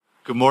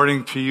Good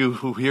morning to you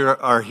who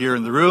are here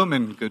in the room,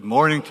 and good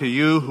morning to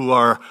you who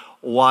are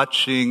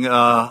watching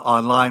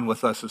online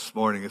with us this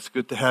morning. It's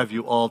good to have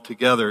you all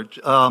together.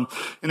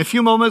 In a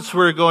few moments,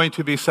 we're going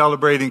to be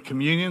celebrating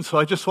communion, so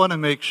I just want to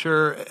make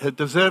sure,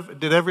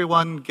 did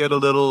everyone get a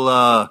little,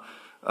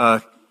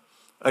 I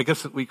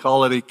guess we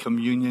call it a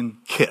communion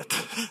kit.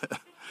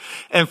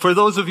 And for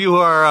those of you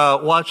who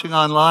are watching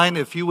online,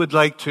 if you would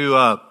like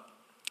to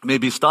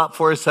maybe stop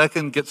for a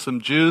second, get some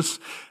juice,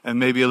 and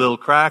maybe a little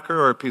cracker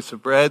or a piece of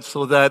bread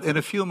so that in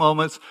a few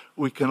moments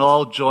we can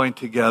all join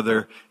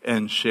together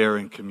and share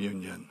in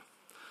communion.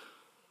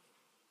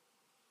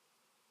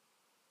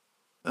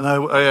 And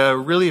I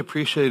really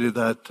appreciated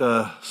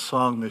that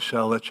song,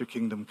 Michelle, Let Your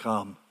Kingdom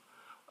Come.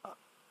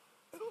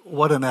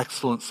 What an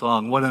excellent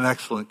song. What an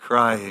excellent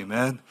cry,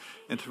 amen?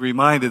 And to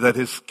remind you that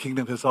His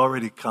kingdom has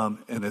already come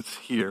and it's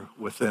here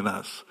within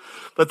us.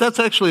 But that's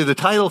actually the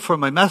title for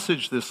my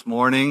message this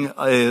morning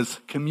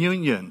is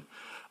Communion,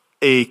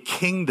 a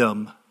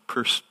Kingdom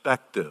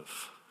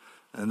Perspective.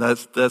 And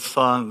that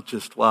song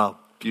just, wow,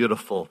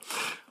 beautiful.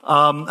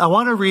 I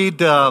want to read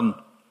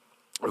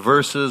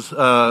verses,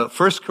 1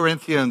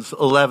 Corinthians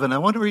 11. I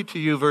want to read to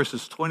you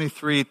verses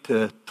 23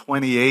 to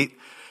 28,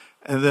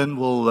 and then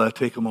we'll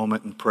take a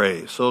moment and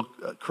pray. So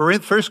 1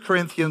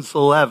 Corinthians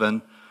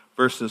 11,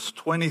 verses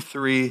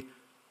 23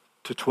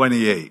 to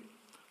 28.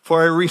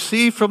 For I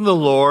received from the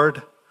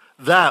Lord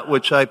that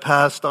which I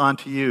passed on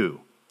to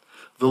you.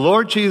 The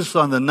Lord Jesus,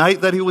 on the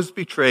night that he was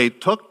betrayed,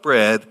 took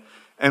bread,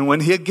 and when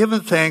he had given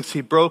thanks,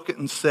 he broke it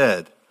and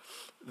said,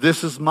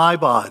 "This is my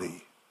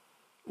body,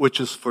 which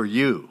is for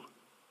you.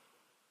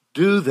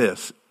 Do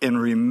this in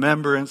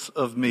remembrance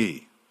of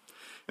me."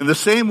 In the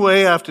same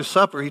way, after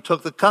supper, he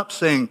took the cup,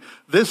 saying,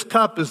 "This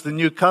cup is the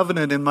new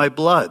covenant in my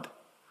blood.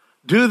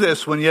 Do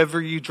this whenever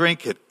you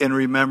drink it in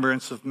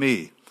remembrance of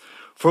me.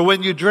 For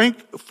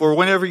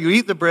whenever you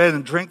eat the bread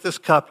and drink this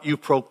cup, you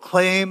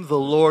proclaim the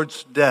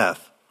Lord's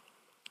death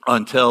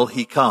until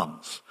he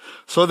comes.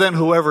 So then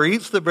whoever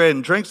eats the bread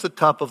and drinks the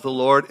cup of the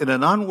Lord in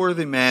an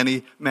unworthy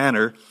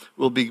manner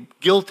will be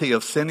guilty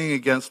of sinning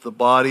against the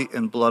body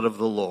and blood of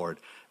the Lord.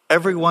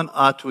 Everyone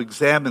ought to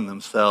examine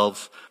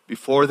themselves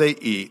before they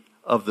eat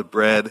of the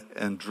bread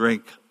and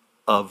drink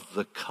of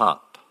the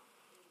cup."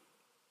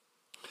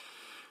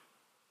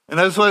 And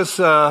as I was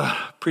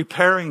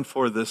preparing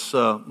for this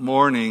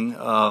morning,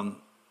 I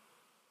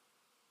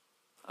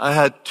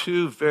had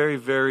two very,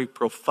 very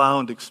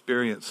profound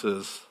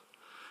experiences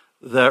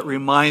that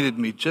reminded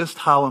me just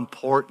how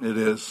important it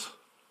is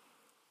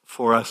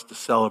for us to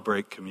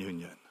celebrate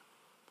communion.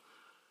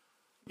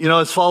 You know,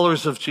 as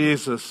followers of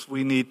Jesus,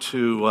 we need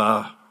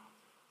to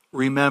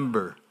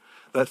remember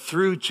that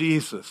through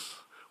Jesus,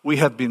 we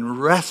have been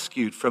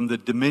rescued from the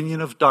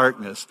dominion of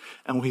darkness,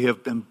 and we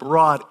have been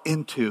brought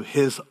into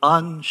his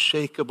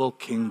unshakable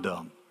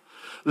kingdom,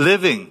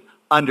 living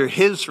under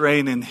his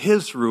reign and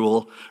his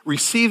rule,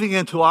 receiving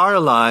into our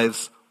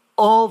lives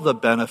all the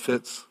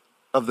benefits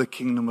of the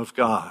kingdom of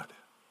God.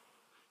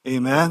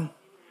 Amen?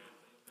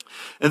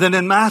 And then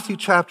in Matthew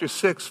chapter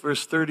 6,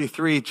 verse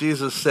 33,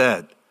 Jesus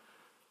said,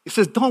 he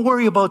says, "Don't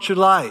worry about your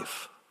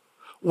life,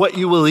 what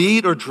you will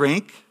eat or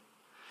drink.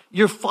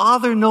 Your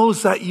Father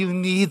knows that you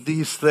need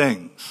these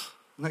things."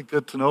 Isn't that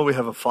good to know we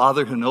have a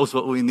Father who knows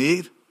what we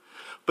need?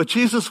 But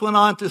Jesus went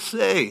on to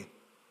say,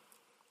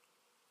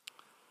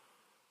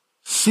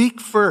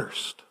 "Seek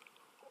first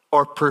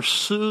or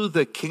pursue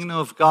the kingdom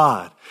of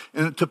God."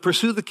 And to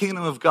pursue the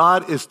kingdom of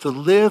God is to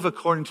live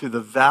according to the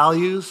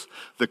values,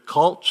 the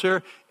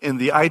culture, and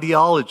the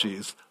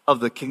ideologies of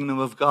the kingdom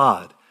of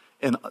God.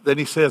 And then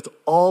he says,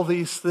 all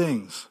these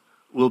things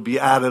will be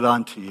added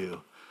unto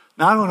you.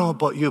 Now, I don't know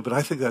about you, but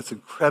I think that's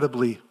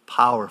incredibly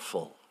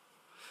powerful.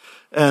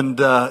 And,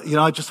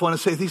 I just want to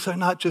say these are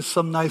not just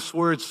some nice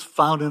words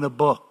found in a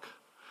book.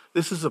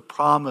 This is a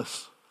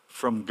promise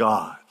from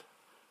God.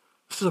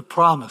 This is a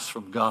promise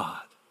from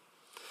God.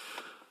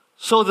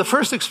 So the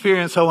first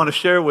experience I want to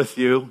share with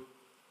you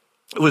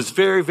was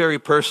very, very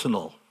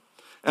personal.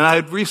 And I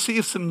had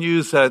received some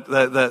news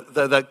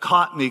that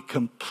caught me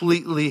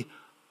completely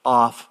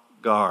off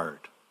guard.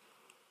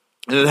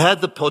 And it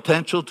had the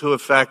potential to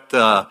affect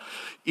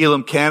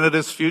Elam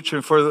Canada's future.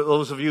 And for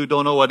those of you who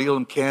don't know what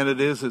Elam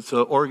Canada is, it's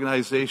an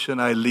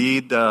organization I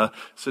lead.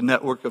 It's a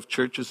network of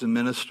churches and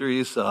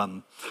ministries.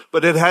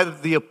 But it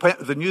had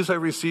the news I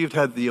received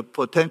had the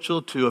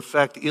potential to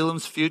affect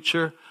Elam's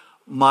future,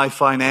 my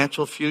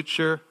financial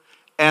future,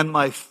 and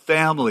my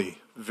family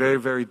very,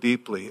 very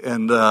deeply.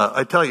 And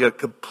I tell you, it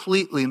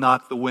completely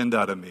knocked the wind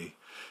out of me.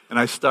 And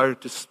I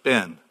started to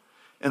spin.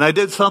 And I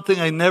did something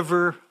I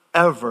never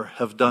ever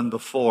have done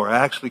before. I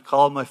actually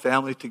called my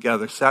family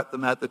together, sat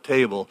them at the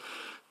table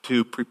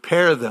to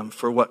prepare them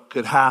for what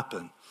could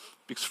happen.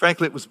 Because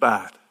frankly, it was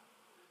bad.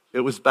 It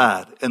was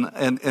bad.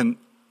 And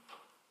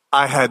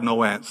I had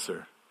no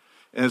answer.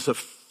 And it's the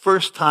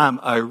first time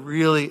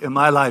in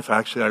my life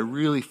actually, I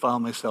really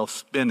found myself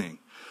spinning.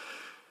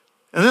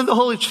 And then the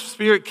Holy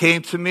Spirit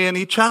came to me and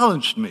he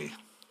challenged me.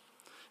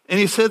 And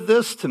he said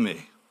this to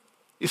me.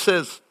 He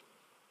says,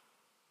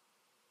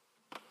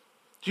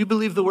 "Do you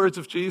believe the words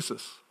of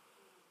Jesus?"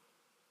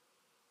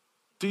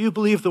 Do you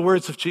believe the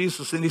words of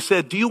Jesus? And he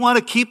said, do you want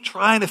to keep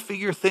trying to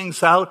figure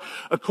things out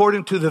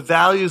according to the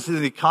values and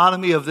the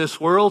economy of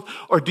this world?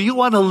 Or do you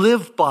want to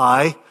live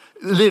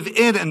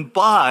in and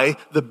by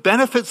the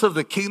benefits of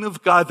the kingdom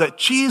of God that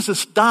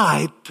Jesus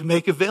died to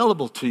make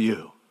available to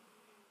you?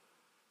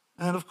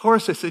 And of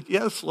course I said,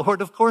 yes,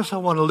 Lord, of course I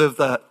want to live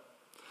that.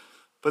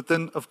 But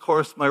then, of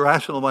course, my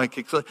rational mind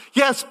kicks in.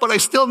 Yes, but I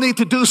still need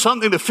to do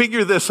something to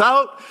figure this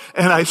out,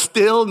 and I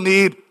still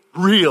need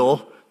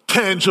real,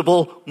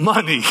 tangible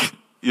money,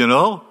 you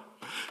know?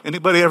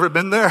 Anybody ever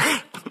been there?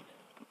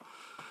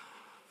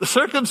 The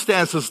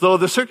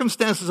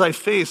circumstances I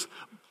face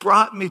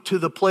brought me to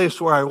the place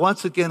where I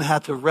once again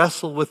had to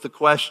wrestle with the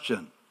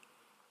question,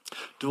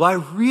 do I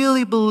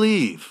really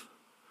believe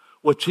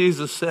what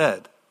Jesus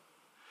said?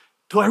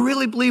 Do I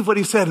really believe what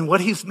he said and what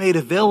he's made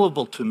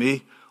available to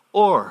me?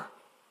 Or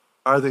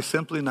are they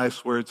simply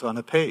nice words on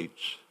a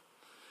page?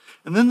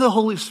 And then the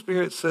Holy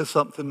Spirit says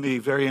something to me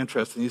very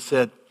interesting. He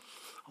said,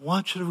 I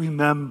want you to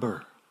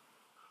remember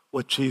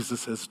what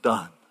Jesus has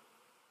done.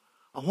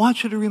 I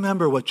want you to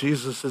remember what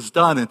Jesus has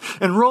done.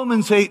 And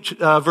Romans 8,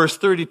 verse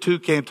 32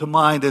 came to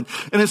mind. And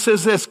it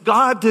says this,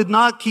 God did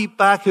not keep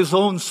back his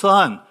own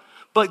son,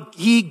 but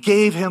he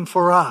gave him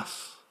for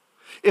us.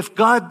 If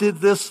God did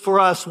this for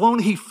us,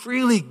 won't he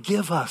freely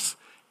give us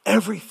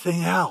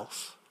everything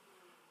else?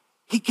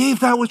 He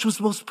gave that which was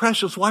most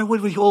precious. Why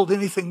would we hold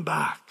anything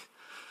back?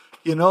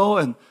 You know,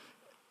 and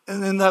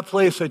in that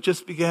place, I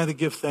just began to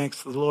give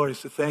thanks to the Lord. I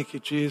said, thank you,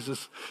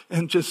 Jesus,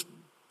 and just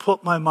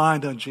put my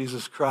mind on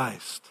Jesus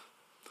Christ.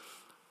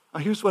 Now,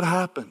 here's what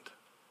happened.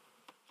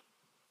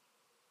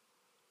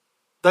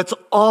 That's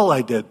all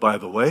I did, by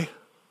the way.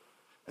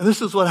 And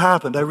this is what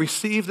happened. I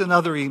received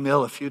another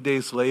email a few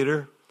days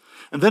later,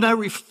 and then I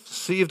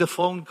received a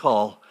phone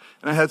call.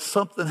 And I had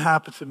something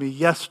happen to me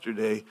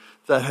yesterday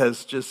that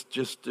has just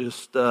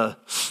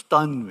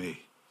stunned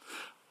me.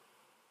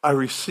 I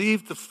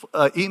received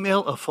the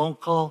email, a phone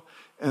call,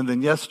 and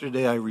then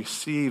yesterday I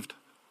received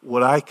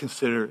what I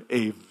consider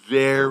a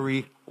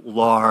very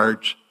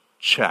large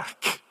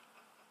check.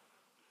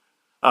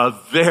 A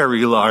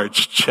very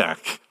large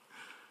check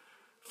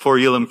for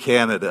Elam,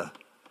 Canada.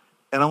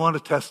 And I want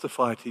to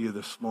testify to you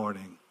this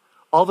morning.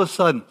 All of a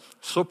sudden,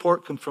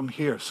 support came from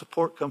here,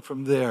 support came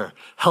from there,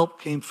 help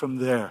came from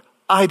there.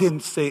 I didn't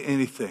say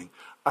anything.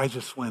 I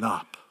just went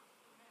up.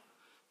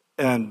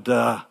 And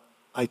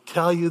I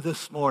tell you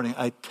this morning,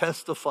 I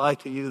testify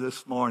to you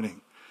this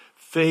morning,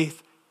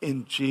 faith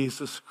in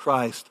Jesus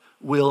Christ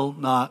will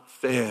not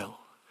fail.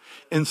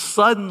 And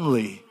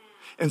suddenly,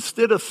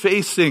 instead of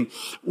facing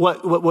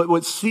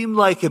what seemed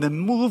like an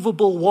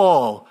immovable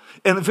wall,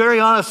 and very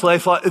honestly, I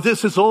thought,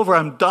 this is over,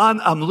 I'm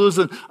done, I'm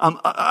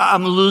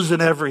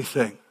losing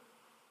everything.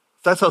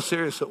 That's how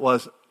serious it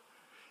was.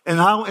 And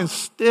now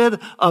instead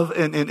of,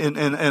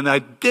 and I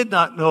did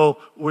not know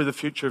where the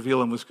future of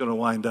Elam was going to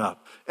wind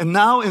up. And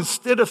now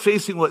instead of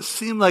facing what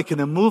seemed like an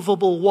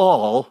immovable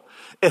wall,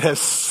 it has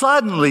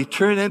suddenly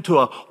turned into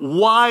a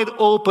wide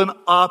open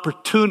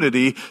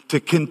opportunity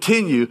to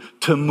continue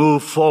to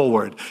move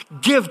forward.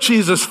 Give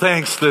Jesus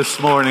thanks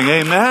this morning.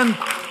 Amen.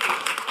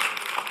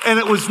 And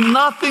it was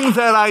nothing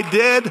that I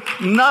did,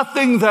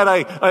 nothing that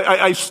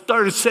I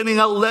started sending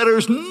out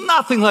letters,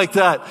 nothing like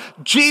that.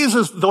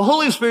 Jesus, the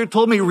Holy Spirit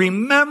told me,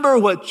 remember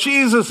what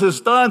Jesus has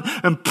done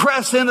and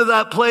press into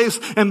that place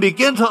and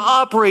begin to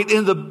operate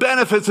in the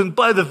benefits and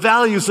by the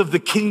values of the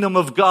kingdom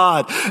of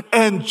God.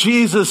 And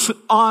Jesus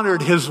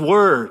honored his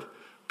word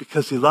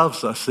because he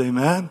loves us.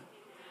 Amen.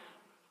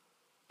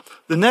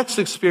 The next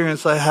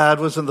experience I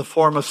had was in the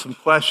form of some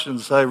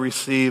questions I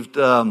received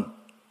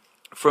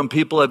from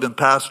people I've been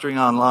pastoring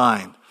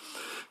online,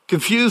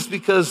 confused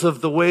because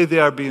of the way they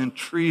are being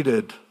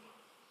treated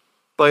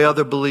by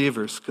other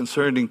believers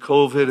concerning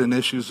COVID and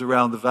issues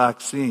around the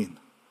vaccine.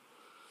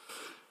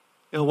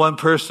 You know, one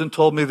person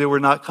told me they were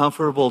not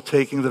comfortable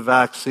taking the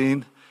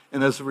vaccine,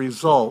 and as a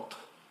result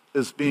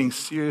is being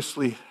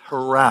seriously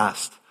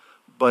harassed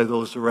by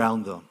those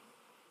around them.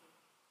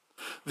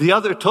 The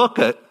other took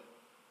it,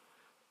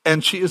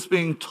 and she is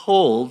being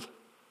told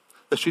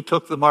that she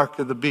took the mark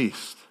of the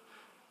beast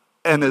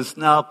and is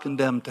now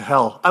condemned to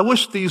hell. I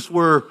wish these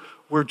were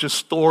just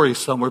stories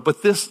somewhere,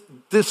 but this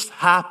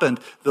happened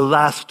the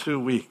last 2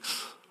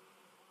 weeks.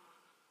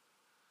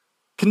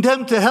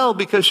 Condemned to hell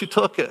because she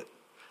took it.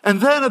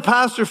 And then a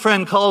pastor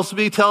friend calls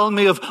me telling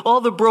me of all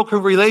the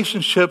broken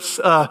relationships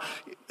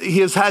he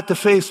has had to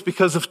face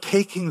because of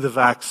taking the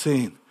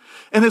vaccine.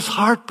 And it's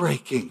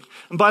heartbreaking.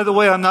 And by the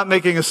way, I'm not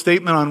making a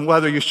statement on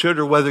whether you should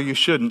or whether you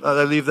shouldn't.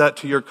 I leave that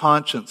to your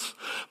conscience.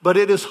 But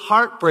it is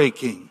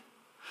heartbreaking.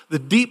 The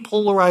deep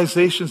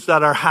polarizations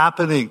that are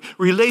happening,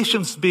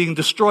 relations being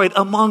destroyed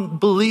among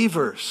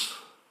believers.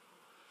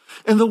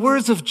 And the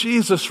words of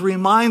Jesus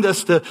remind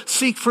us to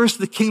seek first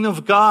the kingdom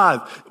of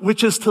God,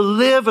 which is to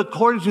live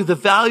according to the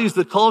values,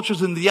 the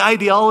cultures, and the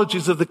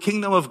ideologies of the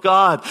kingdom of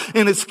God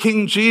and its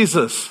King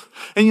Jesus.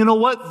 And you know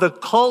what? The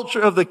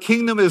culture of the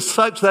kingdom is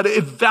such that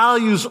it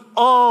values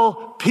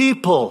all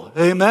people.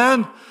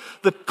 Amen?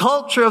 The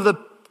culture of the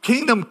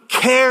kingdom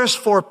cares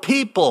for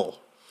people.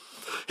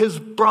 His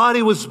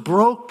body was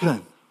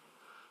broken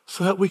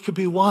so that we could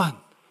be one.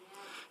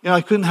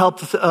 I couldn't help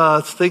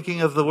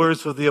thinking of the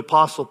words of the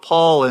Apostle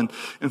Paul in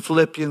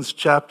Philippians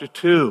chapter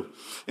 2.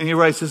 And he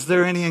writes, is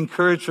there any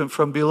encouragement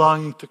from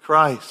belonging to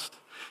Christ?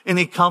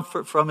 Any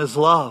comfort from his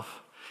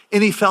love?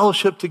 Any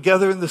fellowship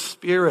together in the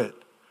Spirit?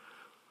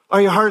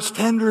 Are your hearts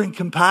tender and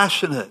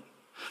compassionate?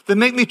 That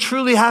make me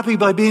truly happy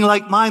by being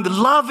like-minded,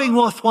 loving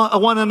with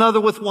one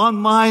another with one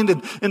mind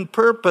and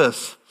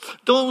purpose.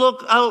 Don't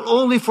look out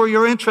only for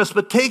your interest,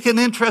 but take an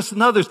interest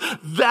in others.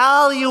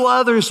 Value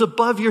others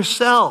above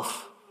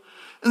yourself.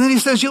 And then he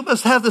says, you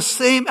must have the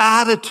same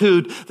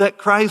attitude that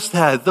Christ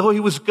had. Though he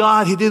was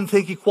God, he didn't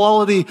think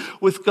equality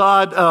with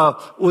God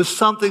was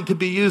something to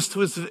be used to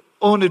his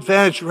own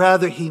advantage.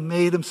 Rather, he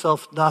made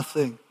himself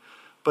nothing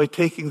by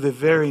taking the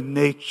very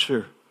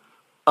nature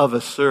of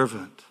a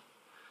servant.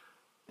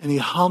 And he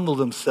humbled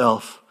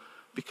himself,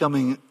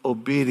 becoming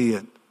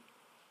obedient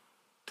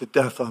to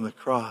death on the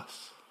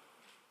cross.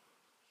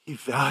 He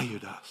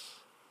valued us.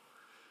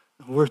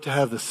 And we're to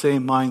have the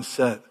same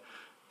mindset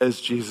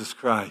as Jesus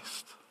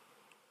Christ.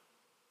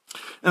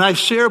 And I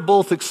share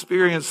both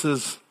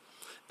experiences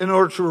in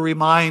order to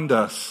remind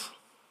us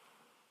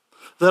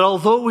that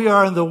although we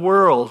are in the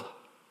world,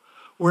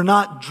 we're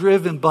not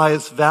driven by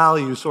its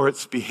values or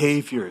its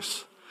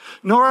behaviors.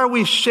 Nor are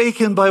we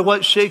shaken by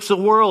what shakes the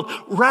world.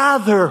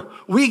 Rather,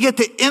 we get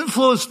to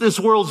influence this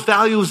world's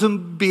values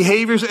and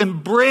behaviors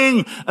and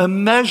bring a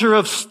measure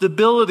of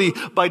stability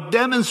by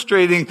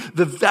demonstrating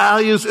the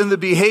values and the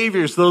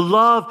behaviors, the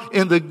love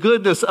and the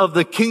goodness of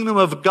the kingdom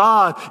of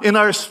God in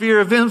our sphere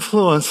of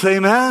influence.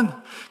 Amen?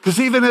 Because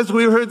even as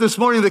we heard this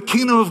morning, the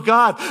kingdom of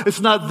God,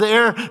 it's not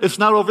there, it's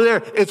not over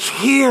there, it's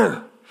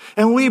here.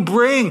 And we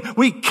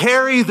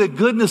carry the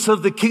goodness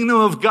of the kingdom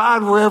of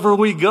God wherever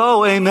we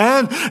go,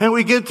 amen? And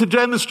we get to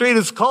demonstrate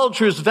His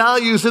cultures,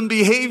 values, and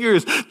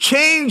behaviors,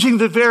 changing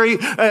the very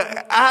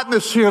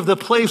atmosphere of the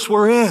place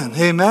we're in,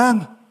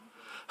 amen?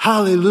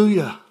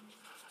 Hallelujah,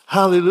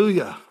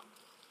 hallelujah.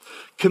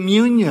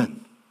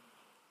 Communion.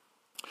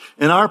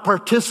 And our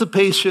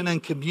participation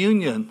in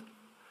communion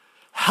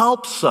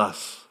helps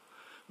us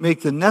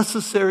make the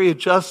necessary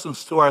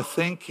adjustments to our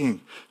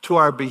thinking, to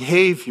our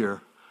behavior,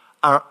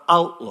 our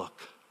outlook,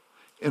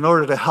 in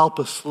order to help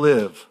us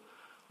live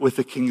with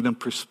a kingdom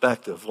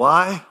perspective.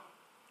 Why?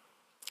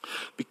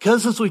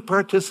 Because as we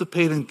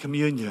participate in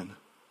communion,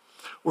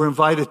 we're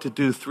invited to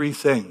do three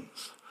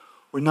things.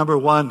 We're, number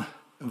one,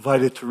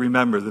 invited to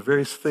remember, the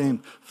very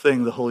same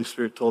thing the Holy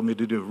Spirit told me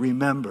to do,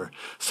 remember.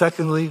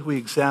 Secondly, we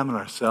examine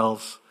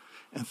ourselves.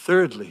 And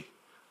thirdly,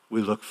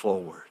 we look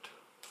forward.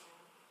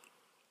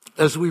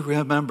 As we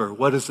remember,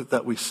 what is it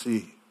that we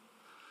see?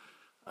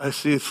 I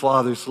see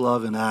Father's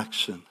love in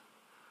action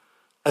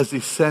as He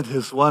sent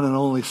His one and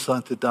only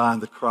Son to die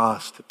on the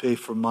cross to pay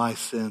for my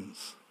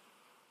sins.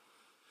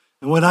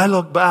 And when I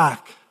look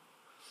back,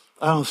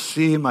 I don't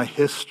see my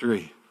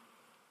history.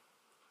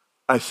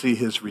 I see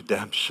His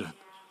redemption.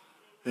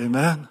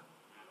 Amen?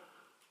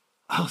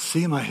 I don't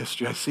see my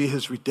history. I see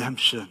His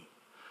redemption.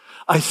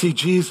 I see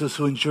Jesus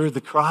who endured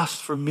the cross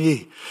for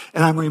me.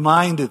 And I'm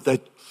reminded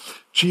that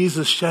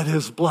Jesus shed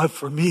His blood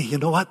for me. You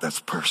know what? That's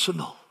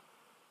personal.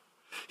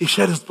 He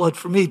shed His blood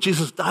for me.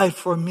 Jesus died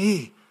for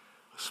me.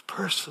 It's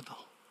personal.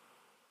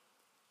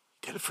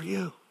 He did it for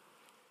you.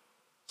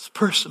 It's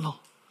personal.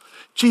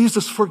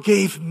 Jesus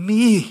forgave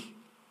me.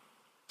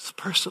 It's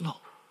personal.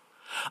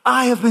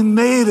 I have been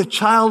made a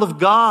child of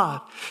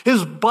God.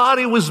 His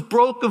body was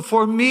broken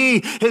for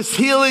me. His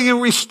healing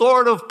and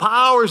restorative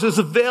powers is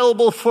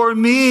available for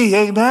me.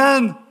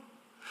 Amen.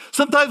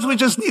 Sometimes we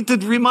just need to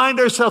remind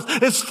ourselves,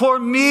 it's for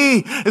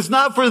me. It's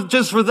not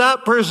just for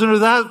that person or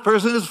that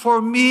person. It's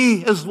for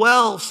me as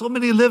well. So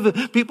many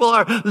people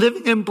are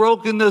living in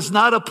brokenness,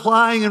 not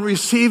applying and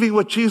receiving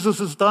what Jesus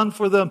has done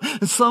for them.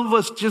 And some of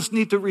us just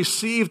need to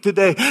receive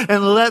today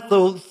and let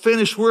the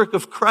finished work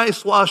of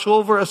Christ wash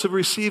over us and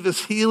receive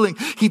His healing.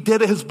 He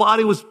did it. His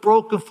body was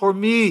broken for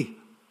me.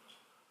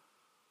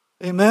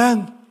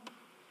 Amen.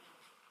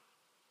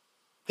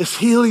 His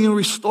healing and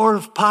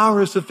restorative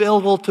power is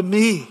available to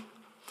me.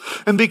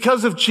 And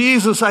because of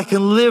Jesus, I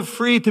can live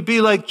free to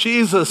be like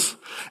Jesus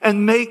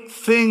and make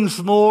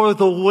things more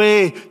the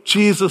way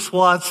Jesus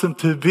wants them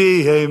to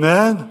be.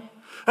 Amen?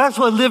 That's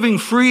what living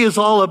free is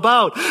all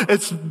about.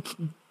 It's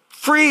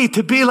free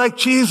to be like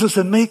Jesus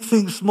and make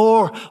things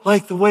more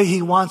like the way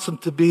He wants them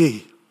to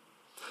be.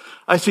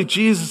 I see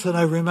Jesus and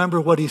I remember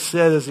what He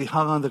said as He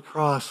hung on the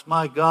cross.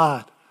 My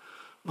God,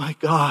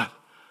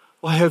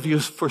 why have you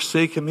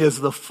forsaken me? As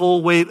the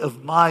full weight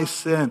of my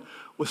sin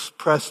was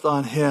pressed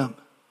on Him.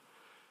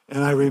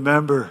 And I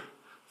remember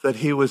that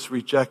He was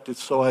rejected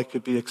so I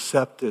could be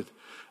accepted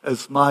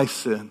as my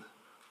sin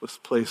was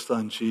placed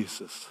on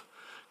Jesus,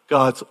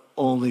 God's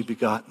only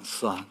begotten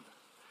Son.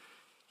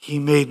 He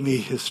made me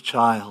His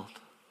child,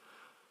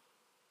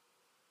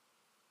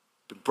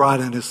 brought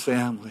in His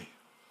family.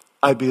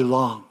 I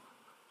belong.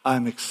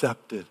 I'm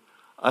accepted.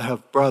 I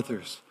have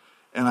brothers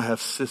and I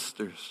have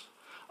sisters.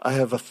 I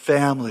have a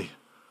family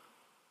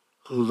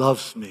who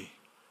loves me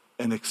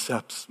and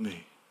accepts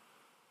me.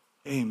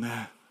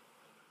 Amen.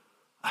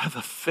 I have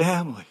a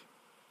family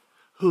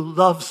who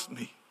loves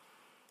me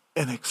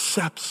and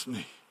accepts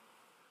me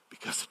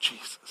because of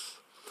Jesus.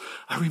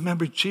 I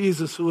remember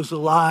Jesus who was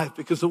alive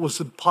because it was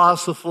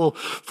impossible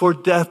for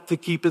death to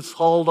keep its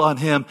hold on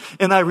him.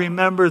 And I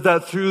remember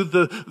that through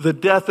the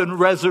death and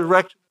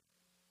resurrection,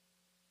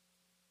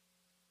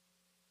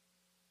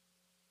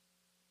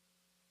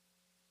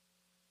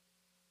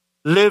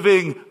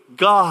 living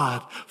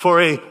God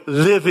for a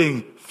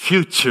living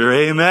future.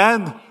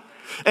 Amen?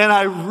 And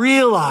I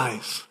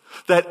realize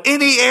that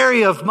any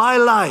area of my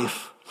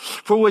life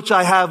for which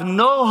I have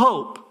no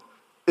hope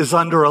is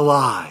under a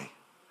lie.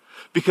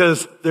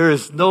 Because there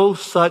is no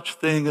such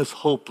thing as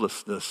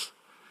hopelessness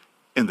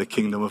in the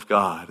kingdom of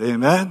God.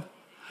 Amen?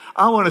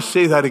 I want to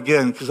say that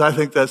again because I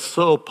think that's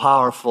so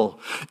powerful.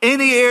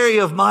 Any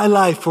area of my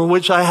life for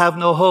which I have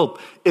no hope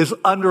is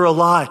under a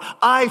lie.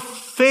 I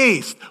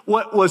faced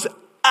what was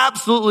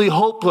absolutely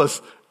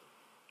hopeless,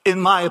 in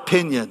my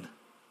opinion,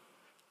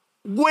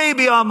 way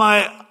beyond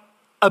my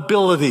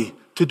ability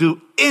to do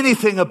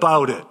anything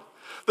about it.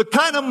 The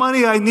kind of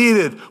money I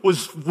needed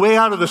was way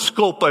out of the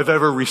scope I've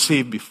ever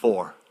received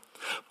before.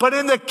 But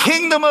in the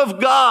kingdom of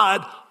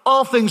God,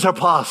 all things are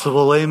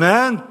possible.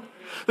 Amen?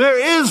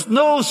 There is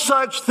no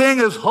such thing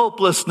as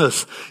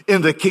hopelessness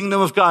in the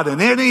kingdom of God. In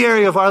any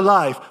area of our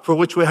life for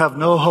which we have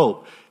no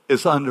hope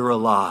is under a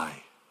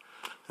lie.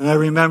 And I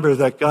remember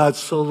that God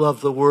so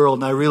loved the world,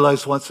 and I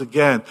realized once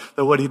again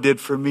that what he did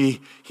for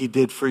me, he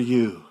did for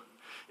you.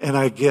 And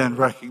I again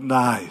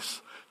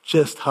recognize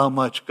just how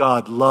much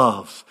God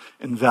loves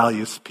and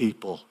values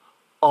people,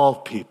 all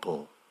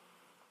people.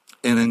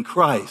 And in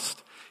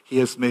Christ, he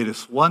has made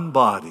us one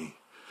body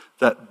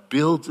that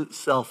builds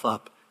itself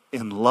up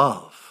in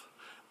love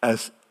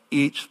as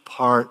each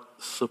part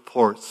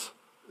supports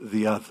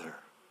the other,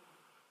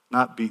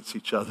 not beats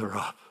each other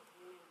up.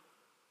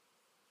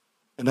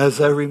 And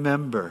as I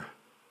remember,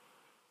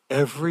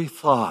 every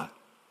thought,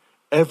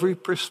 every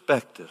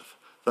perspective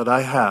that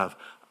I have,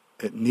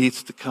 it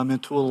needs to come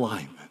into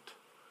alignment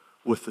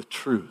with the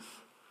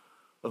truth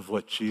of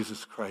what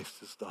Jesus Christ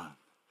has done.